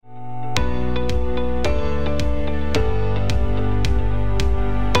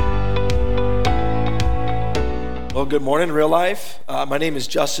good morning, Real Life. My name is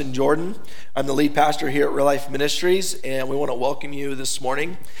Justin Jordan. I'm the lead pastor here at Real Life Ministries, and we want to welcome you this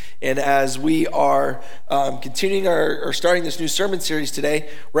morning. And as we are continuing or starting this new sermon series today,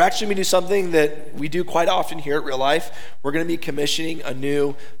 we're actually going to do something that we do quite often here at Real Life. We're going to be commissioning a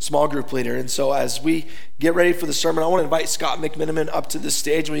new small group leader. And so as we get ready for the sermon, I want to invite Scott McMiniman up to the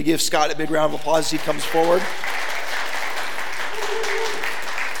stage. When you give Scott a big round of applause as he comes forward.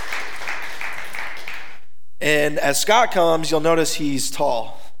 And as Scott comes, you'll notice he's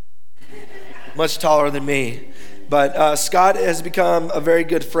tall, much taller than me. But Scott has become a very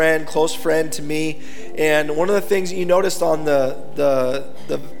good friend, close friend to me. And one of the things that you noticed on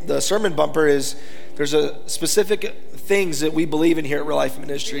the sermon bumper is there's a specific things that we believe in here at Real Life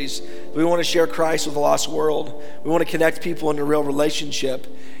Ministries. We want to share Christ with the lost world. We want to connect people into real relationship.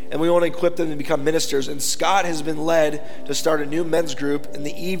 And we want to equip them to become ministers. And Scott has been led to start a new men's group in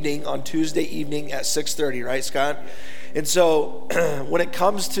the evening on Tuesday evening at 6:30, right, Scott? And so when it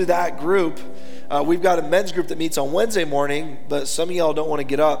comes to that group, we've got a men's group that meets on Wednesday morning, but some of y'all don't want to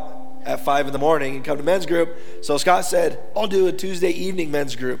get up at 5 in the morning and come to men's group. So Scott said, I'll do a Tuesday evening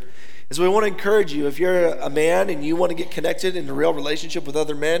men's group. And so we want to encourage you, if you're a man and you want to get connected in a real relationship with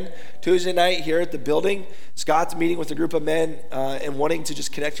other men, Tuesday night here at the building, Scott's meeting with a group of men and wanting to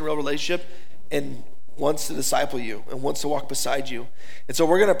just connect in a real relationship and wants to disciple you and wants to walk beside you. And so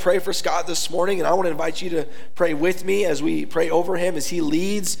we're going to pray for Scott this morning, and I want to invite you to pray with me as we pray over him as he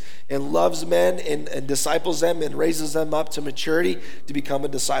leads and loves men and disciples them and raises them up to maturity to become a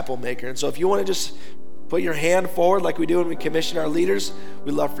disciple maker. And so if you want to just put your hand forward like we do when we commission our leaders,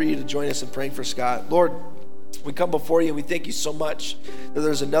 we'd love for you to join us in praying for Scott. Lord, we come before you and we thank you so much that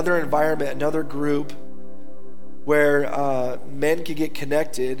there's another environment, another group where men can get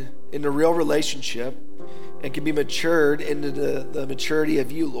connected in a real relationship and can be matured into the maturity of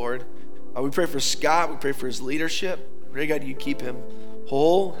you, Lord. We pray for Scott. We pray for his leadership. We pray, God, you keep him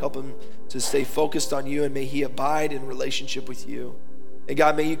whole, help him to stay focused on you, and may he abide in relationship with you. And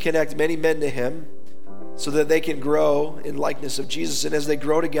God, may you connect many men to him so that they can grow in likeness of Jesus. And as they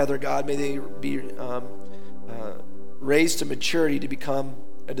grow together, God, may they be raised to maturity to become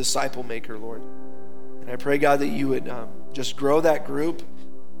a disciple maker, Lord. And I pray, God, that you would just grow that group,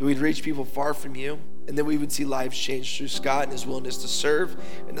 that we'd reach people far from you, and that we would see lives changed through Scott and his willingness to serve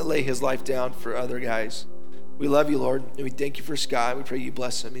and to lay his life down for other guys. We love you, Lord, and we thank you for Scott. We pray you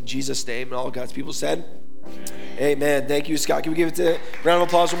bless him. In Jesus' name, and all God's people said, amen. Thank you, Scott. Can we give it a round of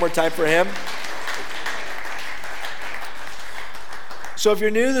applause one more time for him? So if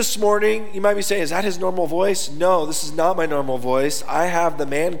you're new this morning, you might be saying, is that his normal voice? No, this is not my normal voice. I have the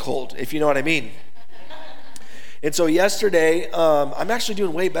man cold, if you know what I mean. And so yesterday, I'm actually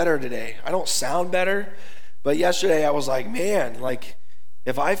doing way better today. I don't sound better, but yesterday I was like, man, like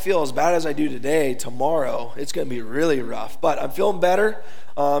if I feel as bad as I do today, tomorrow it's going to be really rough. But I'm feeling better.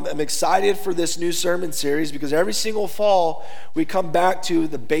 I'm excited for this new sermon series because every single fall we come back to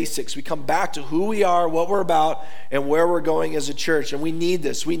the basics. We come back to who we are, what we're about, and where we're going as a church. And we need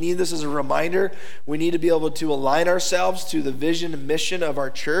this. We need this as a reminder. We need to be able to align ourselves to the vision and mission of our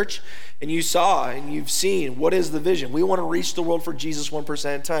church. And you saw and you've seen, what is the vision? We want to reach the world for Jesus 1%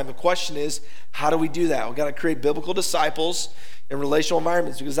 at a time. The question is, how do we do that? We've got to create biblical disciples in relational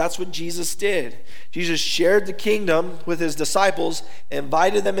environments, because that's what Jesus did. Jesus shared the kingdom with his disciples,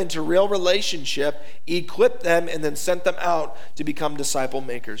 invited them into real relationship, equipped them, and then sent them out to become disciple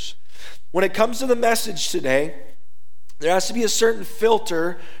makers. When it comes to the message today, there has to be a certain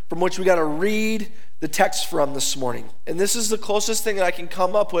filter from which we got to read the text from this morning. And this is the closest thing that I can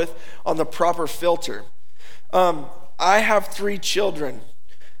come up with on the proper filter. I have 3 children.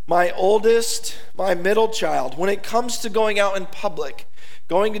 My oldest, my middle child, when it comes to going out in public,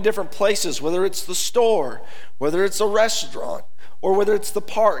 going to different places, whether it's the store, whether it's a restaurant, or whether it's the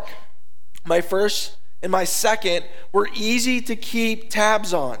park, my first and my second were easy to keep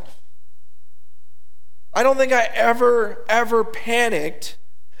tabs on. I don't think I ever panicked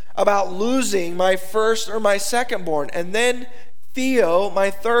about losing my first or my second born. And then Theo,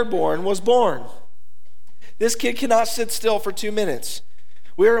 my third born, was born. This kid cannot sit still for 2 minutes.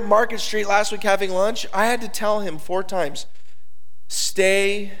 We were at Market Street last week having lunch. I had to tell him 4 times,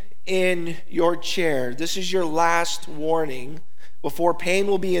 stay in your chair. This is your last warning before pain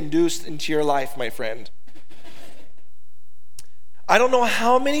will be induced into your life, my friend. I don't know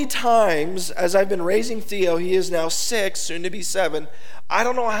how many times, as I've been raising Theo, he is now 6, soon to be 7, I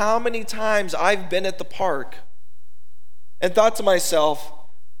don't know how many times I've been at the park and thought to myself,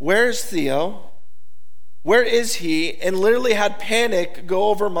 where's Theo? Where is he? And literally had panic go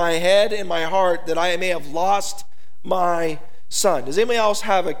over my head and my heart that I may have lost my son. Does anybody else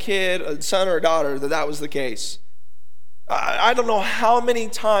have a kid, a son or a daughter, that was the case? I don't know how many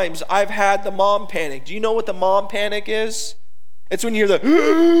times I've had the mom panic. Do you know what the mom panic is? It's when you hear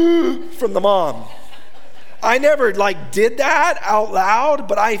the from the mom. I never did that out loud,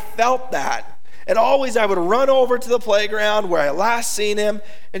 but I felt that. And always I would run over to the playground where I last seen him,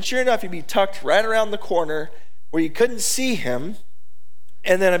 and sure enough, he'd be tucked right around the corner where you couldn't see him.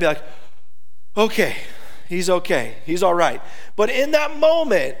 And then I'd be like, okay, he's okay, he's all right. But in that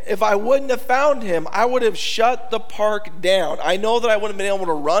moment, if I wouldn't have found him, I would have shut the park down. I know that I wouldn't have been able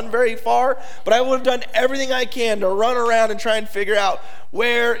to run very far, but I would have done everything I can to run around and try and figure out,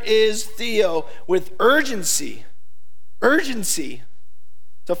 where is Theo, with urgency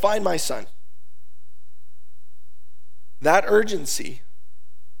to find my son. That urgency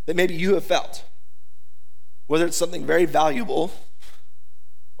that maybe you have felt, whether it's something very valuable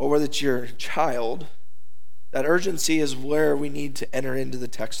or whether it's your child, that urgency is where we need to enter into the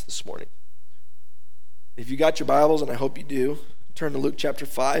text this morning. If you got your Bibles, and I hope you do, turn to Luke chapter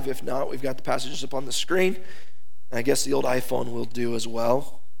 5. If not, we've got the passages up on the screen. And I guess the old iPhone will do as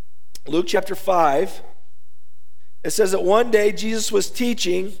well. Luke chapter 5, it says that one day Jesus was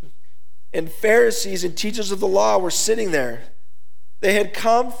teaching, and Pharisees and teachers of the law were sitting there. They had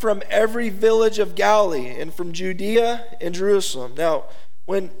come from every village of Galilee and from Judea and Jerusalem. Now,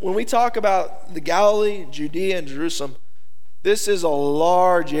 when we talk about the Galilee, Judea, and Jerusalem, this is a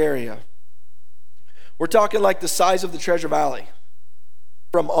large area. We're talking like the size of the Treasure Valley,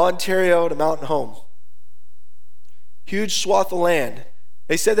 from Ontario to Mountain Home. Huge swath of land.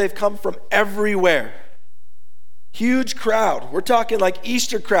 They said they've come from everywhere. Huge crowd. We're talking like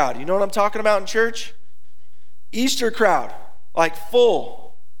Easter crowd. You know what I'm talking about in church? Easter crowd, like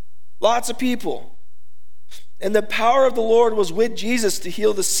full. Lots of people. And the power of the Lord was with Jesus to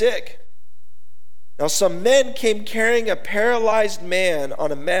heal the sick. Now some men came carrying a paralyzed man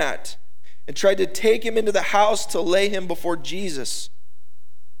on a mat and tried to take him into the house to lay him before Jesus.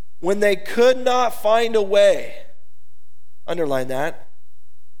 When they could not find a way, underline that,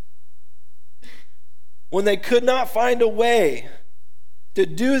 when they could not find a way to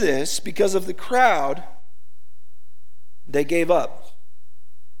do this because of the crowd, they gave up.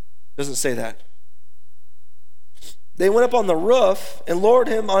 Doesn't say that. They went up on the roof and lowered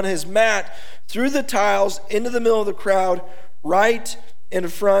him on his mat through the tiles into the middle of the crowd, right in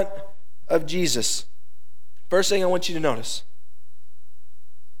front of Jesus. First thing I want you to notice,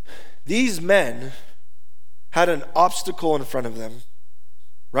 these men had an obstacle in front of them,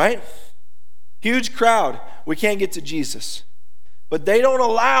 right? Huge crowd. We can't get to Jesus. But they don't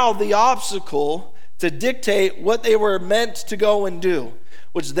allow the obstacle to dictate what they were meant to go and do,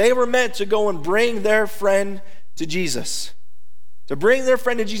 which they were meant to go and bring their friend to Jesus, to bring their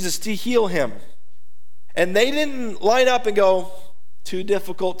friend to Jesus, to heal him. And they didn't line up and go, too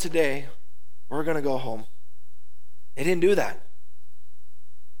difficult today, we're going to go home. They didn't do that.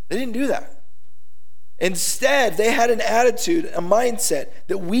 They didn't do that. Instead, they had an attitude, a mindset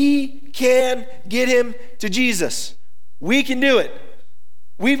that we can get him to Jesus. We can do it.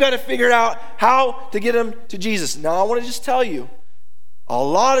 We've got to figure out how to get him to Jesus. Now, I want to just tell you, a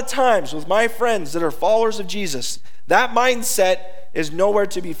lot of times with my friends that are followers of Jesus, that mindset is nowhere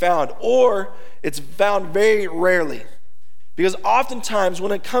to be found, or it's found very rarely. Because oftentimes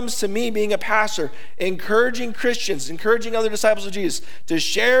when it comes to me being a pastor, encouraging Christians, encouraging other disciples of Jesus to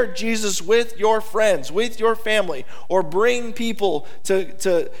share Jesus with your friends, with your family, or bring people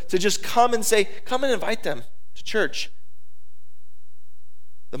to just come and say, come and invite them to church.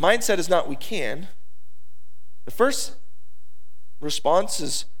 The mindset is not we can. The first response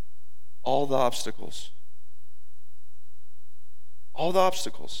is all the obstacles. All the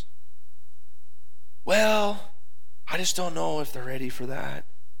obstacles. Well, I just don't know if they're ready for that.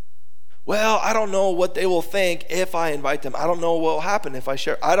 Well, I don't know what they will think if I invite them. I don't know what will happen if I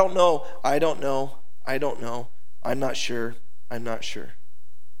share. I don't know. I'm not sure.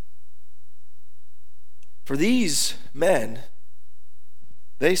 For these men,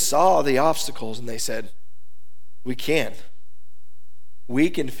 they saw the obstacles and they said, we can. We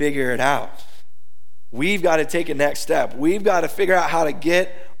can figure it out. We've got to take a next step. We've got to figure out how to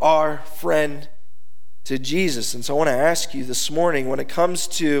get our friend to Jesus. And so I want to ask you this morning, when it comes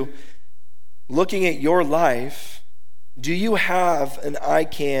to looking at your life, do you have an I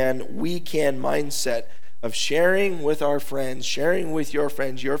can, we can mindset of sharing with our friends, sharing with your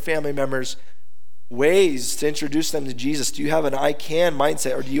friends, your family members, ways to introduce them to Jesus? Do you have an I can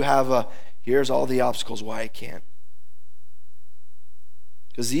mindset, or do you have a here's all the obstacles why I can't?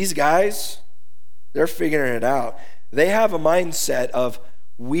 Because these guys, they're figuring it out. They have a mindset of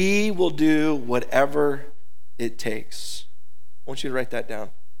we will do whatever it takes. I want you to write that down.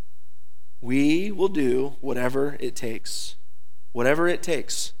 we will do whatever it takes. Whatever it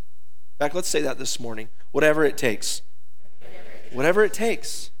takes. In fact, let's say that this morning. Whatever it takes. Whatever it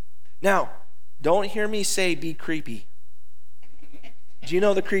takes. Now, don't hear me say be creepy. Do you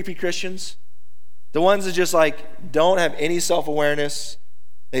know the creepy Christians? The ones that just don't have any self-awareness.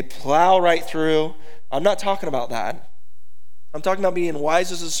 They plow right through. I'm not talking about that. I'm talking about being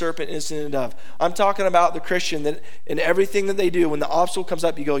wise as a serpent, innocent as a dove. I'm talking about the Christian that in everything that they do, when the obstacle comes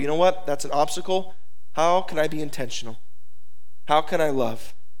up, you go, you know what? That's an obstacle. How can I be intentional? How can I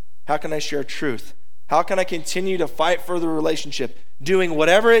love? How can I share truth? How can I continue to fight for the relationship, doing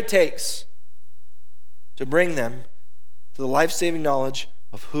whatever it takes to bring them to the life-saving knowledge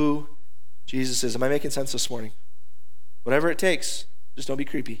of who Jesus is? Am I making sense this morning? Whatever it takes, just don't be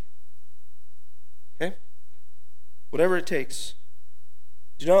creepy. Okay? Whatever it takes.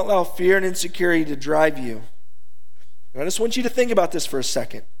 Do not allow fear and insecurity to drive you. And I just want you to think about this for a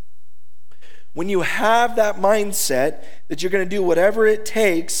second. When you have that mindset that you're going to do whatever it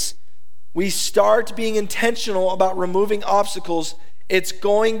takes, we start being intentional about removing obstacles. It's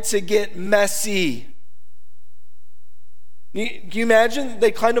going to get messy. Can you imagine?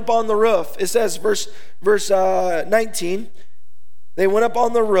 They climbed up on the roof. It says, verse 19, they went up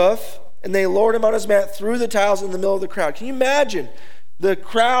on the roof and they lowered him on his mat through the tiles in the middle of the crowd. Can you imagine? The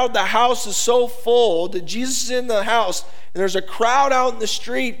crowd, the house is so full that Jesus is in the house and there's a crowd out in the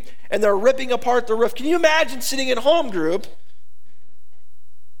street and they're ripping apart the roof. Can you imagine sitting in home group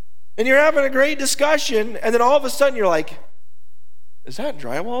and you're having a great discussion and then all of a sudden you're like, is that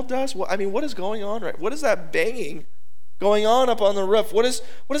drywall dust? What is going on? Right? What is that banging going on up on the roof? What is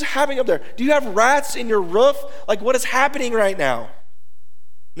happening up there? Do you have rats in your roof? What is happening right now?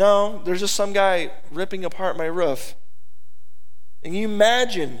 No, there's just some guy ripping apart my roof. And you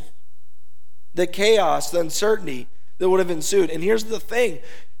imagine the chaos, the uncertainty that would have ensued. And here's the thing.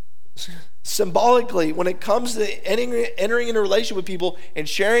 Symbolically, when it comes to entering into a relationship with people and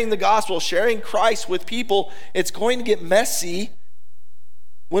sharing the gospel, sharing Christ with people, it's going to get messy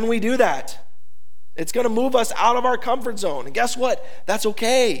when we do that. It's going to move us out of our comfort zone. And guess what? That's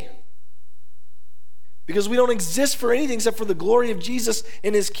okay. Because we don't exist for anything except for the glory of Jesus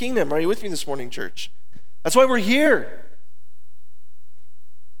and his kingdom. Are you with me this morning, church? That's why we're here.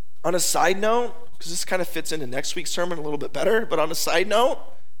 On a side note, because this kind of fits into next week's sermon a little bit better, but on a side note,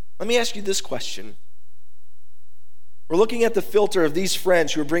 let me ask you this question. We're looking at the filter of these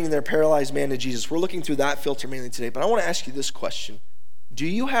friends who are bringing their paralyzed man to Jesus. We're looking through that filter mainly today, but I want to ask you this question. Do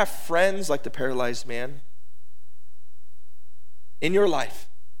you have friends like the paralyzed man in your life?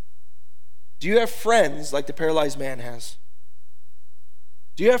 Do you have friends like the paralyzed man has?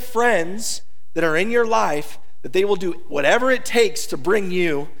 Do you have friends that are in your life that they will do whatever it takes to bring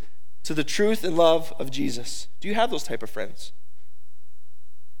you to the truth and love of Jesus? Do you have those type of friends?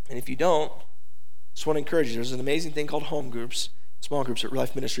 And if you don't, I just want to encourage you. There's an amazing thing called home groups, small groups at Real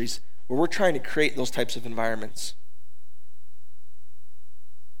Life Ministries, where we're trying to create those types of environments.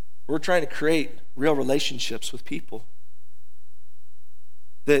 We're trying to create real relationships with people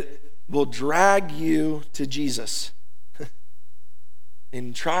that will drag you to Jesus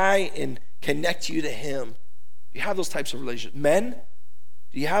and try and connect you to him. Do you have those types of relationships? Men,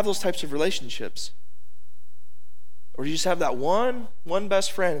 do you have those types of relationships? Or do you just have that one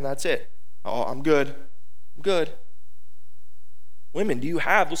best friend and that's it? Oh, I'm good. Women, do you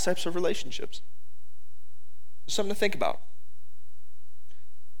have those types of relationships? There's something to think about.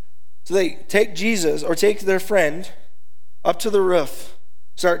 So they take Jesus or take their friend up to the roof,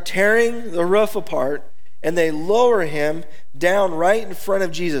 start tearing the roof apart, and they lower him down right in front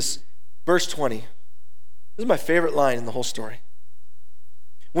of Jesus. Verse 20. This is my favorite line in the whole story.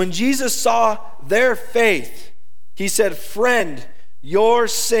 When Jesus saw their faith, he said, "Friend, your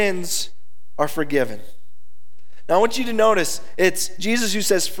sins are forgiven." Now I want you to notice, it's Jesus who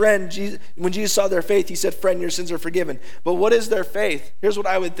says, "Friend." When Jesus saw their faith, he said, "Friend, your sins are forgiven." But what is their faith? Here's what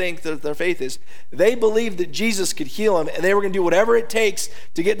I would think that their faith is. They believed that Jesus could heal them, and they were going to do whatever it takes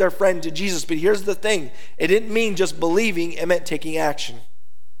to get their friend to Jesus. But here's the thing. It didn't mean just believing. It meant taking action.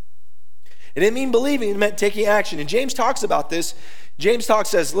 It didn't mean believing. It meant taking action. And James talks about this. James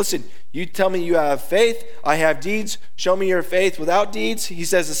says, listen, you tell me you have faith. I have deeds. Show me your faith without deeds. He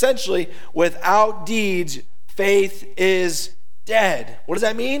says, essentially, without deeds, faith is dead. What does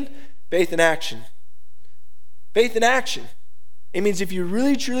that mean? Faith in action. Faith in action. It means if you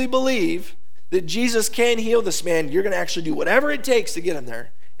really truly believe that Jesus can heal this man, you're going to actually do whatever it takes to get him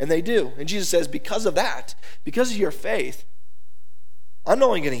there. And they do. And Jesus says, because of that, because of your faith, I'm not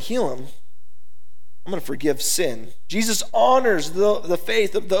only going to heal him, I'm going to forgive sin. Jesus honors the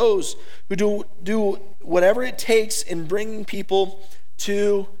faith of those who do whatever it takes in bringing people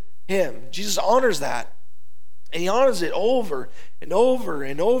to him. Jesus honors that. And he honors it over and over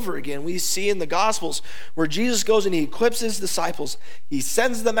and over again. We see in the Gospels where Jesus goes and he equips his disciples. He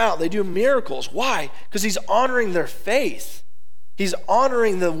sends them out. They do miracles. Why? Because he's honoring their faith. He's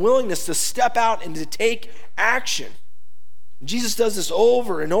honoring the willingness to step out and to take action. Jesus does this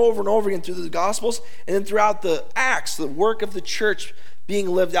over and over and over again through the Gospels and then throughout the Acts, the work of the church being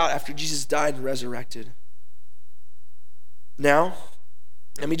lived out after Jesus died and resurrected. Now,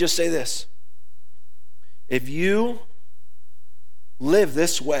 let me just say this. If you live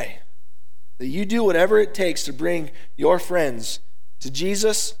this way, that you do whatever it takes to bring your friends to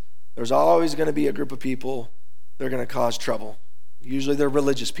Jesus, there's always going to be a group of people that are going to cause trouble. Usually they're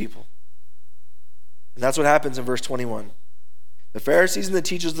religious people. And that's what happens in verse 21. The Pharisees and the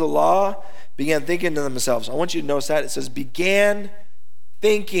teachers of the law began thinking to themselves. I want you to notice that. It says, began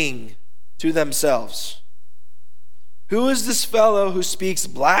thinking to themselves. Who is this fellow who speaks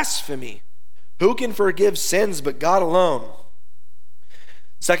blasphemy? Who can forgive sins but God alone?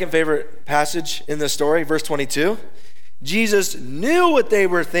 Second favorite passage in this story, verse 22. Jesus knew what they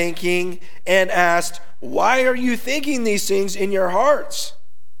were thinking and asked, why are you thinking these things in your hearts?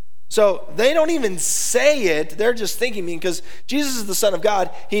 So they don't even say it. They're just thinking, because Jesus is the Son of God.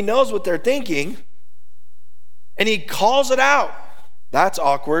 He knows what they're thinking, and he calls it out. That's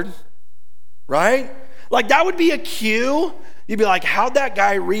awkward, right? Like that would be a cue. You'd be like, how'd that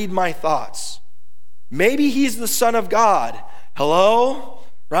guy read my thoughts? Maybe he's the Son of God. Hello?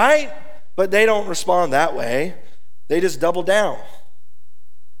 Right? But they don't respond that way. They just double down.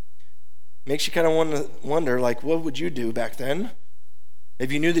 Makes you kind of wonder, like, what would you do back then?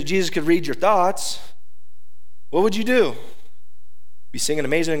 If you knew that Jesus could read your thoughts, what would you do? Be singing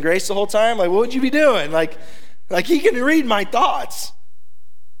Amazing Grace the whole time? Like, what would you be doing? Like he can read my thoughts.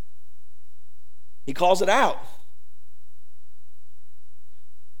 He calls it out.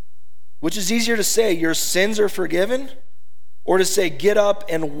 Which is easier to say, your sins are forgiven, or to say, get up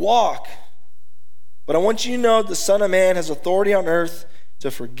and walk? But I want you to know the Son of Man has authority on earth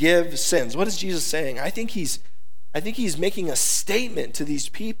to forgive sins. What is Jesus saying? I think he's making a statement to these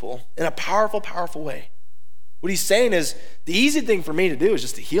people in a powerful, powerful way. What he's saying is, the easy thing for me to do is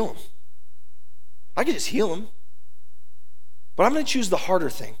just to heal them. I could just heal them. But I'm going to choose the harder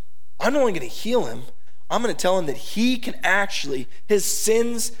thing. I'm not only going to heal him, I'm going to tell him that his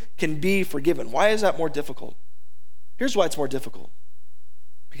sins can be forgiven. Why is that more difficult? Here's why it's more difficult.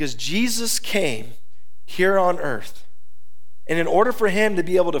 Because Jesus came here on earth, and in order for him to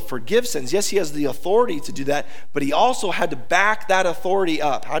be able to forgive sins, yes, he has the authority to do that, but he also had to back that authority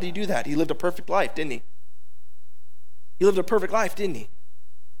up. How did he do that? He lived a perfect life, didn't he? He lived a perfect life, didn't he?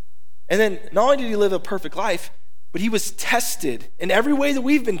 And then not only did he live a perfect life, but he was tested in every way that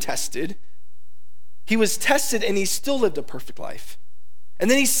we've been tested. He was tested and he still lived a perfect life. And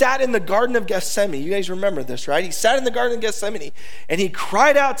then he sat in the Garden of Gethsemane. You guys remember this, right? He sat in the Garden of Gethsemane and he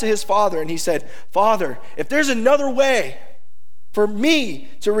cried out to his Father and he said, Father, if there's another way for me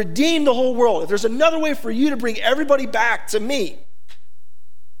to redeem the whole world, if there's another way for you to bring everybody back to me,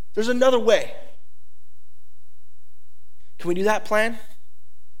 there's another way. Can we do that plan?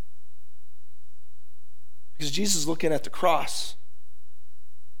 Because Jesus is looking at the cross.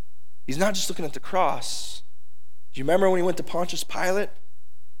 He's not just looking at the cross. Do you remember when he went to Pontius Pilate?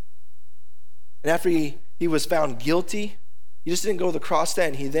 And after he was found guilty, he just didn't go to the cross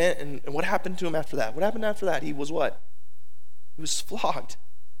then. And what happened to him after that? What happened after that? He was what? He was flogged.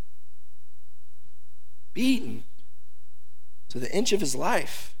 Beaten to the inch of his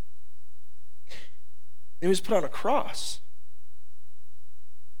life. And he was put on a cross.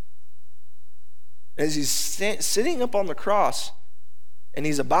 As he's sitting up on the cross and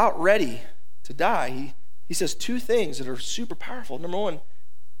he's about ready to die, he says two things that are super powerful. Number one,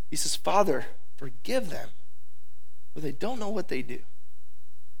 he says, Father, forgive them, for they don't know what they do.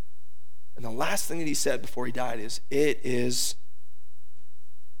 And the last thing that he said before he died is, it is.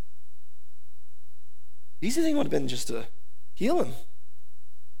 The easy thing would have been just to heal him.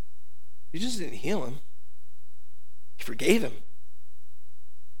 He just didn't heal him. He forgave him.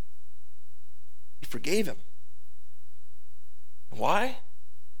 He forgave him. Why?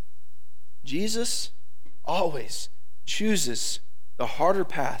 Jesus always chooses the harder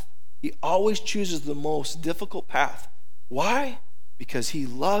path. He always chooses the most difficult path. Why? Because he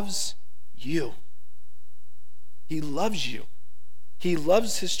loves you. He loves you. He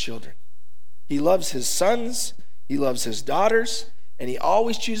loves his children. He loves his sons. He loves his daughters. And he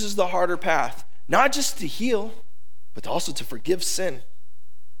always chooses the harder path. Not just to heal, but also to forgive sin.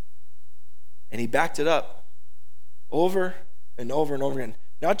 And he backed it up over and over and over again.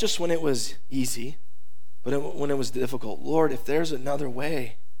 Not just when it was easy, but when it was difficult. Lord, if there's another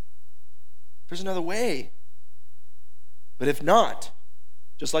way, There's another way. But if not,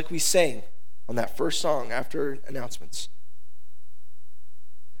 just like we sang on that first song after announcements,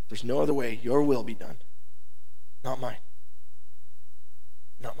 if there's no other way, your will be done. Not mine.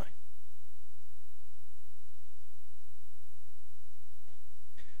 Not mine.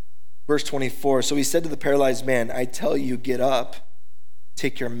 Verse 24, so he said to the paralyzed man, I tell you, get up,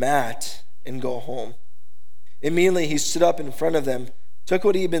 take your mat, and go home. Immediately he stood up in front of them, took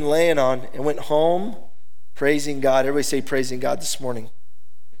what he had been laying on, and went home, praising God. Everybody say praising God this morning.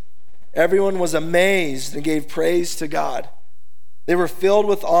 Everyone was amazed and gave praise to God. They were filled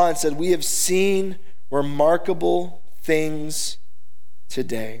with awe and said, we have seen remarkable things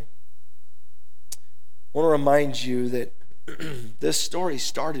today. I want to remind you that this story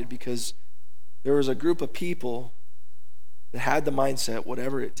started because there was a group of people that had the mindset,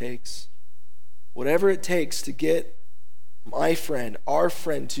 whatever it takes to get my friend, our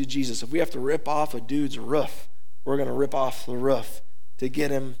friend to Jesus. If we have to rip off a dude's roof, we're going to rip off the roof to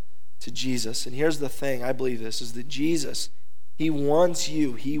get him to Jesus. And here's the thing, I believe this, is that Jesus, he wants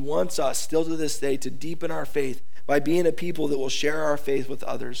you, he wants us still to this day to deepen our faith by being a people that will share our faith with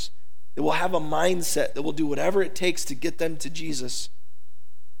others, that will have a mindset that will do whatever it takes to get them to Jesus.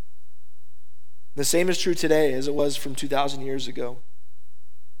 The same is true today as it was from 2,000 years ago.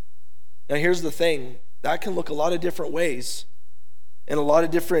 Now here's the thing, that can look a lot of different ways and a lot of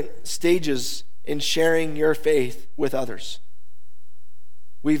different stages in sharing your faith with others.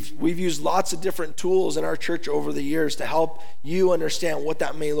 We've used lots of different tools in our church over the years to help you understand what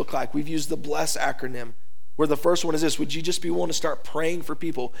that may look like. We've used the BLESS acronym, where the first one is this: would you just be willing to start praying for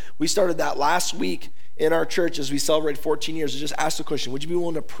people? We started that last week in our church as we celebrate 14 years. To just ask the question, would you be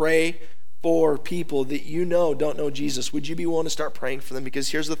willing to pray for people that you know don't know Jesus? Would you be willing to start praying for them? Because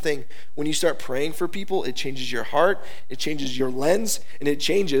here's the thing, when you start praying for people, it changes your heart, it changes your lens, and it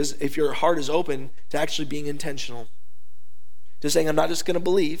changes, if your heart is open, to actually being intentional. To saying, I'm not just going to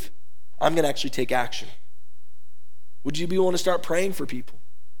believe, I'm going to actually take action. Would you be willing to start praying for people?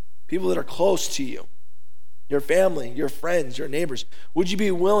 People that are close to you, your family, your friends, your neighbors. Would you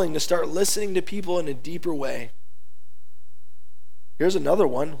be willing to start listening to people in a deeper way? Here's another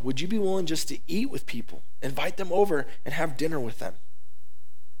one. Would you be willing just to eat with people, invite them over and have dinner with them?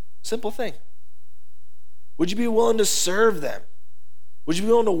 Simple thing. Would you be willing to serve them? Would you be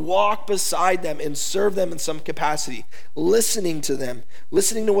willing to walk beside them and serve them in some capacity, listening to them,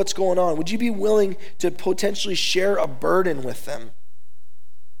 listening to what's going on? Would you be willing to potentially share a burden with them?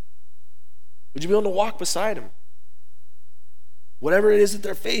 Would you be willing to walk beside them? Whatever it is that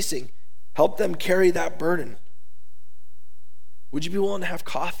they're facing, help them carry that burden. Would you be willing to have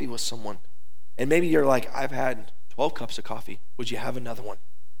coffee with someone? And maybe you're like, I've had 12 cups of coffee. Would you have another one?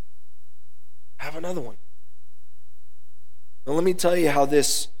 Have another one. Now let me tell you how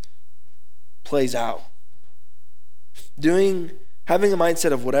this plays out. Having a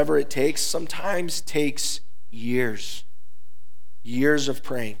mindset of whatever it takes sometimes takes years. Years of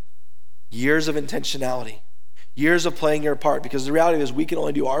praying. Years of intentionality. Years of playing your part. Because the reality is we can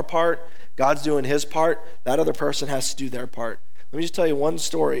only do our part. God's doing his part. That other person has to do their part. Let me just tell you one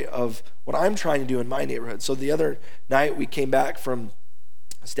story of what I'm trying to do in my neighborhood. So the other night we came back from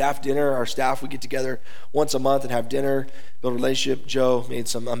staff dinner. Our staff, we get together once a month and have dinner, build a relationship. Joe made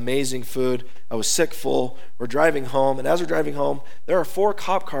some amazing food. I was sick full. We're driving home, and as we're driving home, there are 4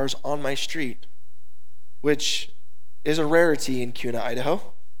 cop cars on my street, which is a rarity in Kuna,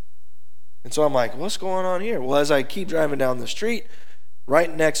 Idaho. And so I'm like, what's going on here? Well, as I keep driving down the street,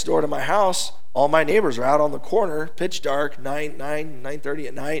 right next door to my house, all my neighbors are out on the corner, pitch dark, 9:30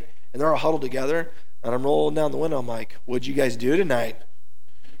 at night, and they're all huddled together. And I'm rolling down the window. I'm like, what'd you guys do tonight?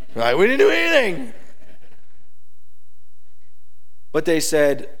 Like, we didn't do anything. But they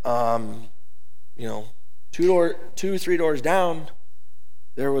said, 3 doors down,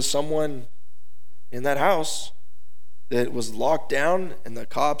 there was someone in that house that was locked down, and the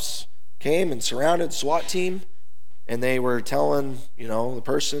cops came and surrounded SWAT team, and they were telling, the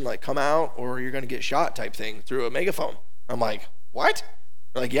person, like, come out or you're going to get shot type thing through a megaphone. I'm like, what?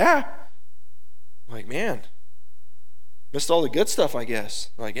 They're like, yeah. I'm like, man, missed all the good stuff, I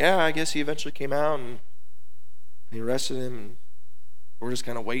guess. I'm like, yeah, I guess he eventually came out and they arrested him, and we're just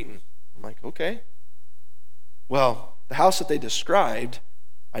kind of waiting. I'm like, okay. Well, the house that they described,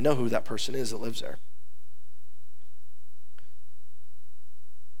 I know who that person is that lives there.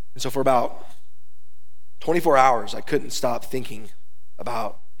 And so for about 24 hours, I couldn't stop thinking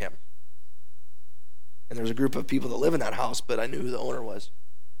about him. And there's a group of people that live in that house, but I knew who the owner was.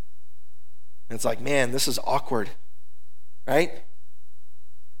 And it's like, man, this is awkward, right?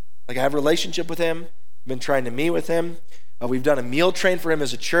 Like, I have a relationship with him. been trying to meet with him. We've done a meal train for him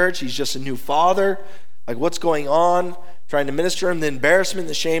as a church. He's just a new father. Like, what's going on? Trying to minister him, the embarrassment,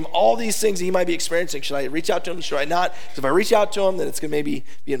 the shame, all these things that he might be experiencing. Should I reach out to him? Should I not? Because if I reach out to him, then it's going to maybe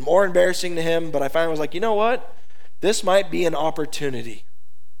be more embarrassing to him. But I finally was like, you know what? This might be an opportunity.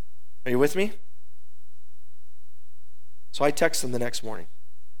 Are you with me? So I texted him the next morning.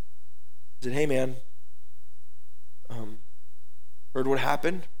 I said, hey, man, heard what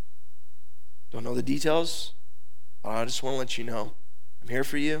happened. Don't know the details. I just want to let you know I'm here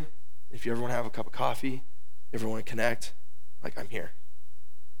for you. If you ever want to have a cup of coffee, if you ever want to connect, like, I'm here.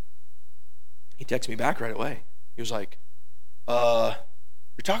 He texted me back right away. He was like, you're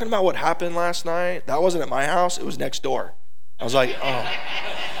talking about what happened last night? That wasn't at my house. It was next door. I was like, oh.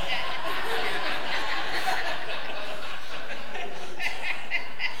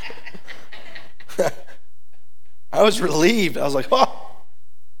 I was relieved. I was like, oh,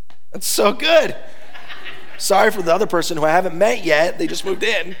 that's so good. Sorry for the other person who I haven't met yet. They just moved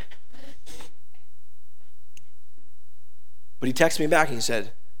in. But he texted me back and he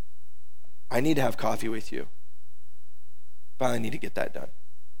said, I need to have coffee with you. Finally need to get that done.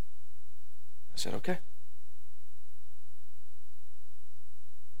 I said, okay.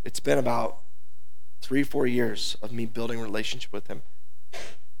 It's been about 3-4 years of me building a relationship with him.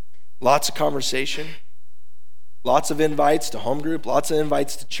 Lots of conversation, lots of invites to home group, lots of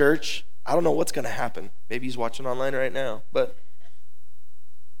invites to church. I don't know what's going to happen. Maybe he's watching online right now, but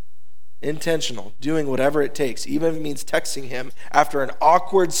intentional, doing whatever it takes, even if it means texting him after an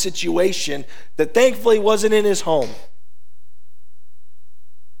awkward situation that thankfully wasn't in his home.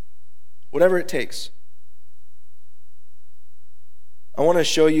 Whatever it takes. I want to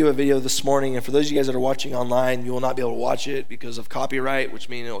show you a video this morning, and for those of you guys that are watching online, you will not be able to watch it because of copyright, which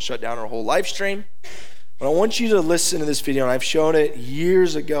means it'll shut down our whole live stream. But I want you to listen to this video, and I've shown it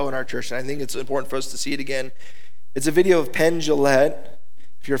years ago in our church, and I think it's important for us to see it again. It's a video of Penn Jillette.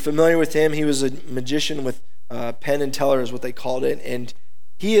 If you're familiar with him, he was a magician with Penn and Teller is what they called it, and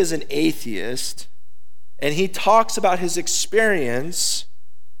he is an atheist, and he talks about his experience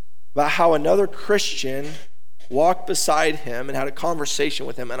about how another Christian walked beside him and had a conversation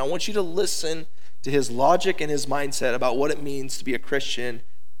with him. And I want you to listen to his logic and his mindset about what it means to be a Christian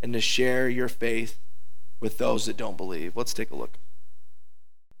and to share your faith with those that don't believe. Let's take a look.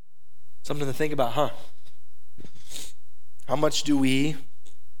 Something to think about, huh? How much do we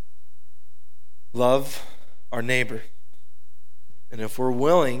love our neighbor? And if we're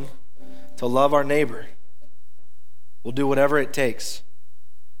willing to love our neighbor, we'll do whatever it takes.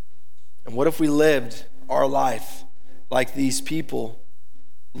 And what if we lived our life like these people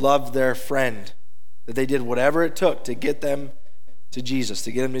loved their friend, that they did whatever it took to get them to Jesus,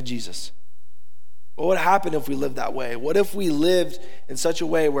 to get them to Jesus? What would happen if we lived that way? What if we lived in such a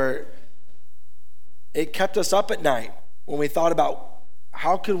way where it kept us up at night when we thought about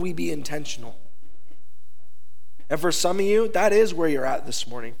how could we be intentional? And for some of you, that is where you're at this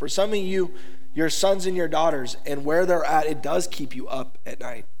morning. For some of you, your sons and your daughters, and where they're at, it does keep you up at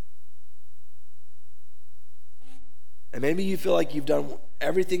night. And maybe you feel like you've done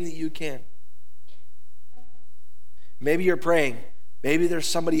everything that you can. Maybe you're praying. Maybe there's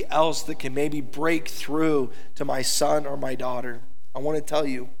somebody else that can maybe break through to my son or my daughter. I want to tell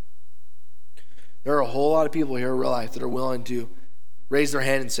you, there are a whole lot of people here in real life that are willing to raise their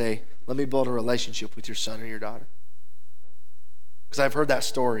hand and say, let me build a relationship with your son or your daughter. Because I've heard that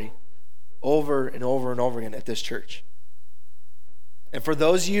story over and over and over again at this church. And for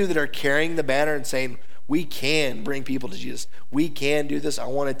those of you that are carrying the banner and saying, we can bring people to Jesus, we can do this, I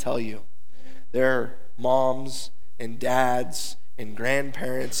want to tell you, there are moms and dads and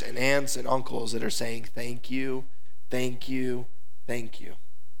grandparents and aunts and uncles that are saying thank you, thank you, thank you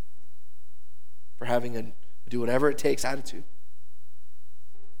for having a do whatever it takes attitude.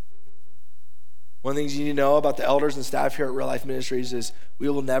 One of the things you need to know about the elders and staff here at Real Life Ministries is we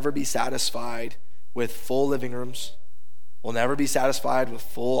will never be satisfied with full living rooms. We'll never be satisfied with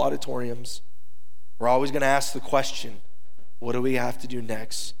full auditoriums. We're always going to ask the question, what do we have to do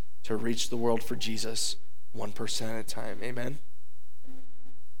next to reach the world for Jesus 1% at a time? Amen?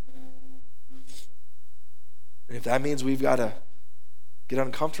 And if that means we've got to get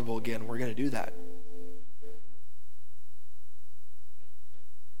uncomfortable again, we're going to do that.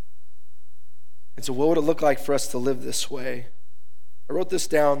 And so what would it look like for us to live this way? I wrote this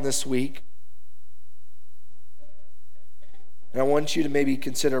down this week. And I want you to maybe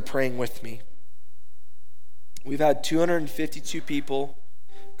consider praying with me. We've had 252 people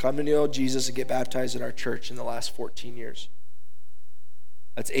come to know Jesus and get baptized in our church in the last 14 years.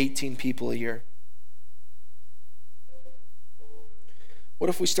 That's 18 people a year. What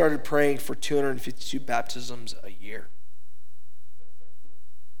if we started praying for 252 baptisms a year?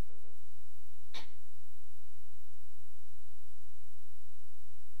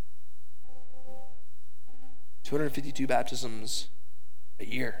 $252 baptisms a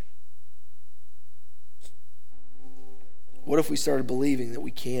year. What if we started believing that we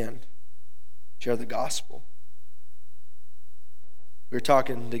can share the gospel? We were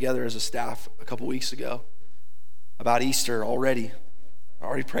talking together as a staff a couple weeks ago about Easter already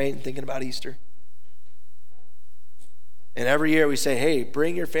praying and thinking about Easter. And every year we say, hey,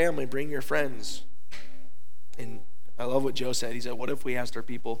 bring your family, bring your friends. And I love what Joe said. He said, what if we asked our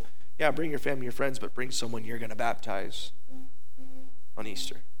people, yeah, bring your family, your friends, but bring someone you're going to baptize on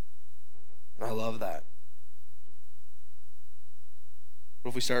Easter? And I love that. What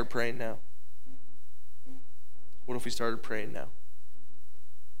if we started praying now? What if we started praying now?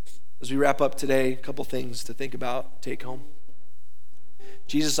 As we wrap up today, a couple things to think about, take home.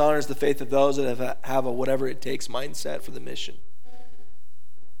 Jesus honors the faith of those that have a whatever it takes mindset for the mission.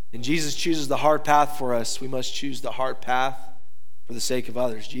 And Jesus chooses the hard path for us. We must choose the hard path for the sake of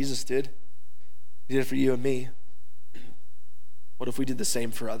others. Jesus did. He did it for you and me. What if we did the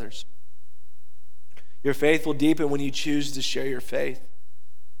same for others? Your faith will deepen when you choose to share your faith.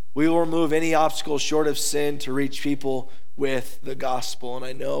 We will remove any obstacle short of sin to reach people with the gospel. And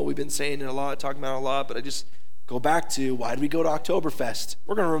I know we've been saying it a lot, talking about it a lot, but I just go back to, why did we go to Oktoberfest?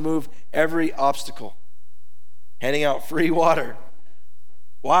 We're going to remove every obstacle. Handing out free water.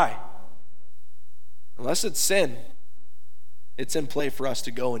 Why? Unless it's sin, it's in play for us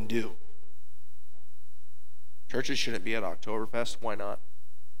to go and do. Churches shouldn't be at Oktoberfest. Why not?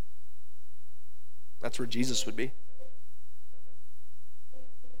 That's where Jesus would be.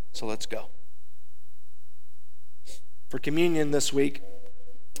 So let's go. For communion this week,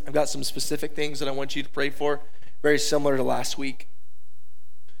 I've got some specific things that I want you to pray for, very similar to last week.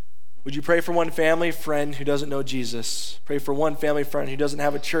 Would you pray for one family friend who doesn't know Jesus? Pray for one family friend who doesn't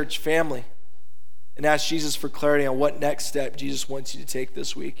have a church family. And ask Jesus for clarity on what next step Jesus wants you to take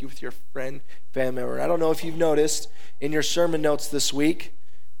this week with your friend, family member. And I don't know if you've noticed, in your sermon notes this week,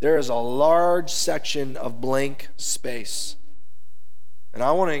 there is a large section of blank space. And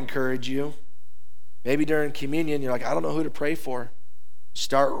I want to encourage you, maybe during communion, you're like, I don't know who to pray for.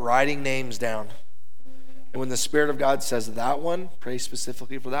 Start writing names down. And when the Spirit of God says that one, pray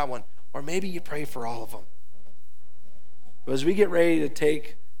specifically for that one. Or maybe you pray for all of them. But as we get ready to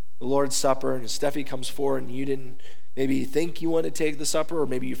take the Lord's Supper and Steffi comes forward and you didn't maybe think you want to take the supper, or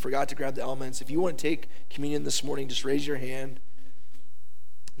maybe you forgot to grab the elements, if you want to take communion this morning, just raise your hand.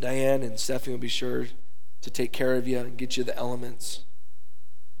 Diane and Steffi will be sure to take care of you and get you the elements.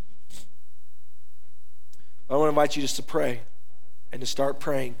 I want to invite you just to pray and to start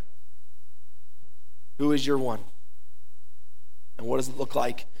praying. Who is your one? And what does it look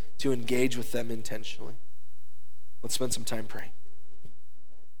like to engage with them intentionally? Let's spend some time praying.